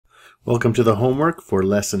Welcome to the homework for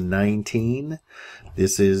lesson 19.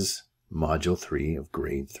 This is module 3 of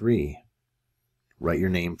grade 3. Write your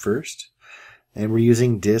name first, and we're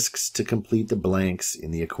using discs to complete the blanks in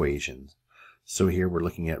the equation. So here we're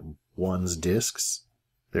looking at ones discs.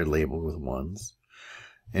 They're labeled with ones.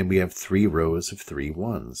 And we have 3 rows of 3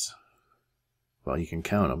 ones. Well, you can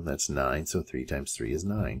count them. That's 9, so 3 times 3 is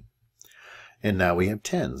 9. And now we have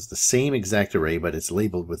tens. The same exact array, but it's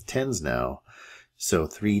labeled with tens now. So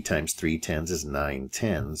 3 times 3 tens is 9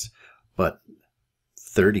 tens, but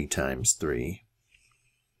 30 times 3,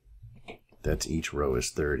 that's each row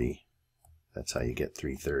is 30. That's how you get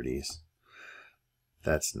 3 30s.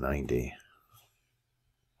 That's 90.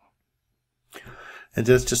 And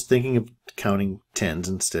that's just thinking of counting tens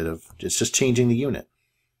instead of, it's just changing the unit.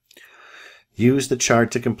 Use the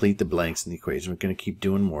chart to complete the blanks in the equation. We're going to keep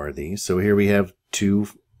doing more of these. So here we have 2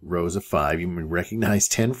 rows of 5. You can recognize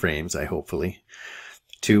 10 frames, hopefully.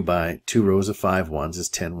 2 rows of 5 ones is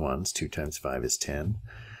 10 ones. 2 times 5 is 10.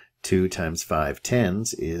 2 times 5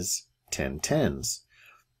 tens is 10 tens.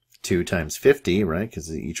 2 times 50, right,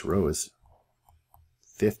 because each row is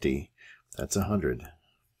 50, that's 100.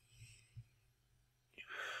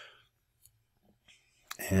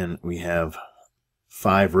 And we have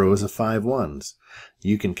 5 rows of 5 ones.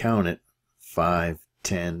 You can count it. 5,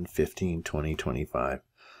 10, 15, 20, 25.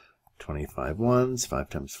 25 ones. 5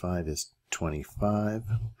 times 5 is 25.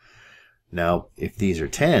 Now, if these are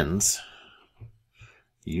tens,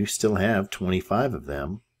 you still have 25 of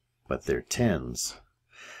them, but they're tens.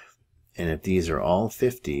 And if these are all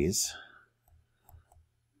 50s,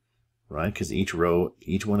 right, because each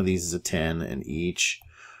one of these is a 10, and each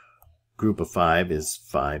group of 5 is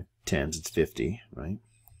 5 tens, it's 50, right?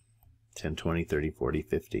 10, 20, 30, 40,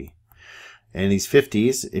 50. And these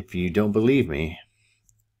 50s, if you don't believe me,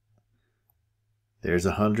 there's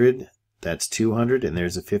 100, that's 200, and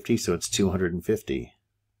there's a 50, so it's 250.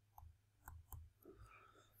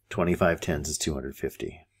 25 tens is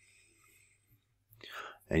 250.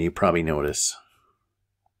 And you probably notice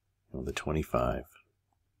the 25.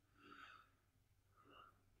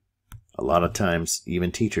 A lot of times,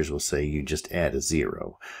 even teachers will say you just add a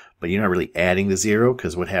 0. But you're not really adding the 0,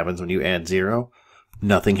 because what happens when you add 0?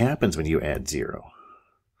 Nothing happens when you add 0.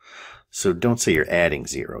 So don't say you're adding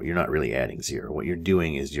 0. You're not really adding 0. What you're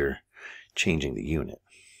doing is you're changing the unit.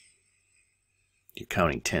 You're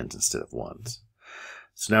counting tens instead of ones.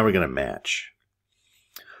 So now we're going to match.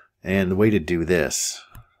 And the way to do this,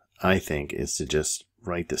 I think, is to just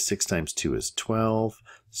write the 6 times 2 is 12.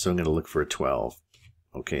 So I'm going to look for a 12.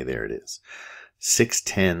 Okay, there it is. 6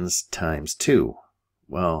 tens times 2.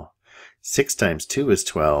 Well, 6 times 2 is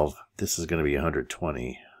 12. This is going to be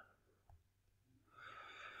 120.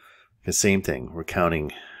 The same thing. We're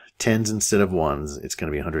counting tens instead of ones. It's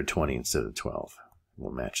going to be 120 instead of 12.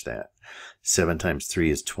 We'll match that. 7 times 3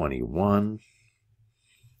 is 21.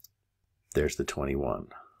 There's the 21.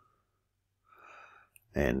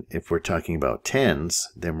 And if we're talking about tens,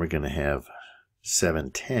 then we're going to have 7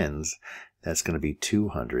 tens. That's going to be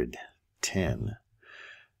 210.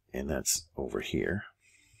 And that's over here.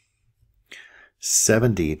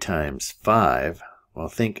 70 times 5. Well,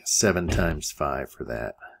 think 7 times 5 for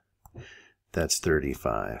that. That's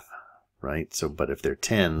 35, right? So, but if they're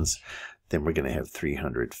tens, then we're going to have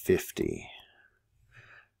 350.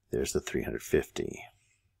 There's the 350.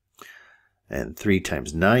 And 3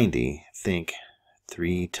 times 90, think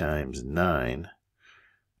 3 times 9,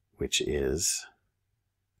 which is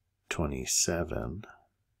 27.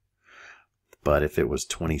 But if it was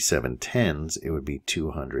 27 tens, it would be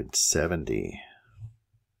 270.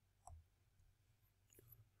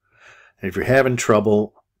 And if you're having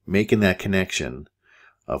trouble making that connection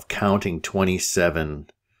of counting 27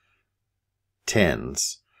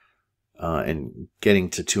 tens and getting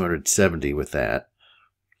to 270 with that,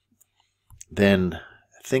 then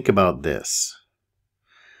think about this.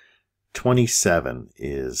 27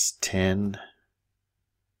 is 10,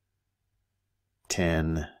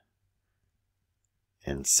 10,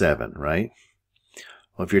 and 7, right?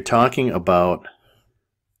 Well, if you're talking about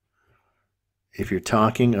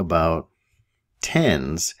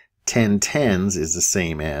tens, 10 tens is the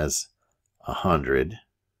same as 100.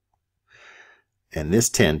 And this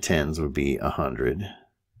 10 tens would be 100.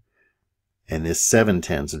 And this 7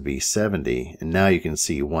 tens would be 70. And now you can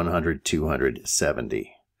see 100, 200,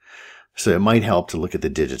 70. So it might help to look at the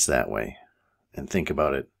digits that way and think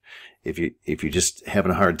about it. If you're just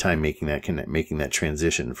having a hard time making that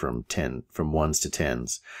transition from ones to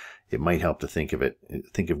tens, it might help to think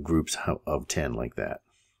of groups of 10 like that.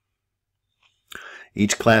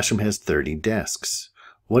 Each classroom has 30 desks.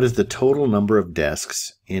 What is the total number of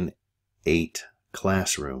desks in 8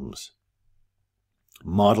 classrooms.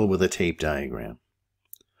 Model with a tape diagram.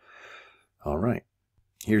 All right,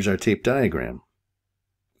 here's our tape diagram.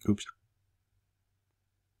 Oops.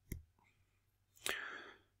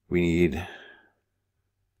 We need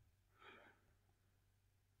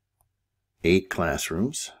 8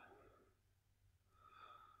 classrooms.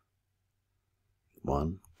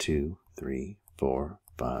 1, 2, 3, 4,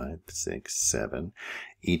 5, 6, 7.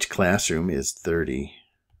 Each classroom is 30,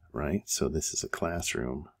 right? So this is a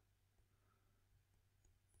classroom.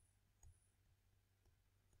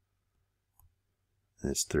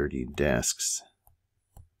 There's 30 desks.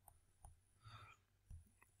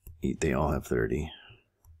 They all have 30.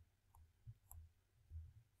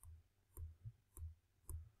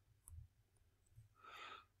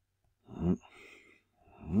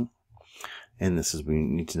 And this is, we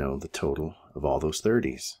need to know the total of all those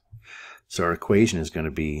 30s. So our equation is going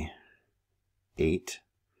to be 8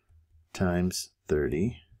 times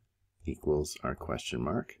 30 equals our question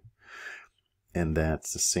mark. And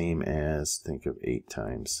that's the same as, think of 8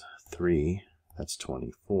 times 3, that's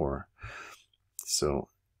 24. So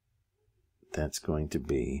that's going to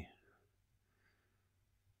be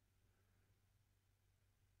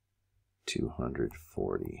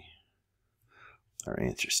 240. Our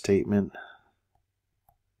answer statement.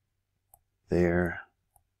 There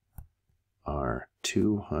are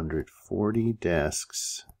 240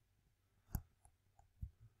 desks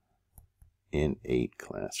in 8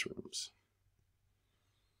 classrooms.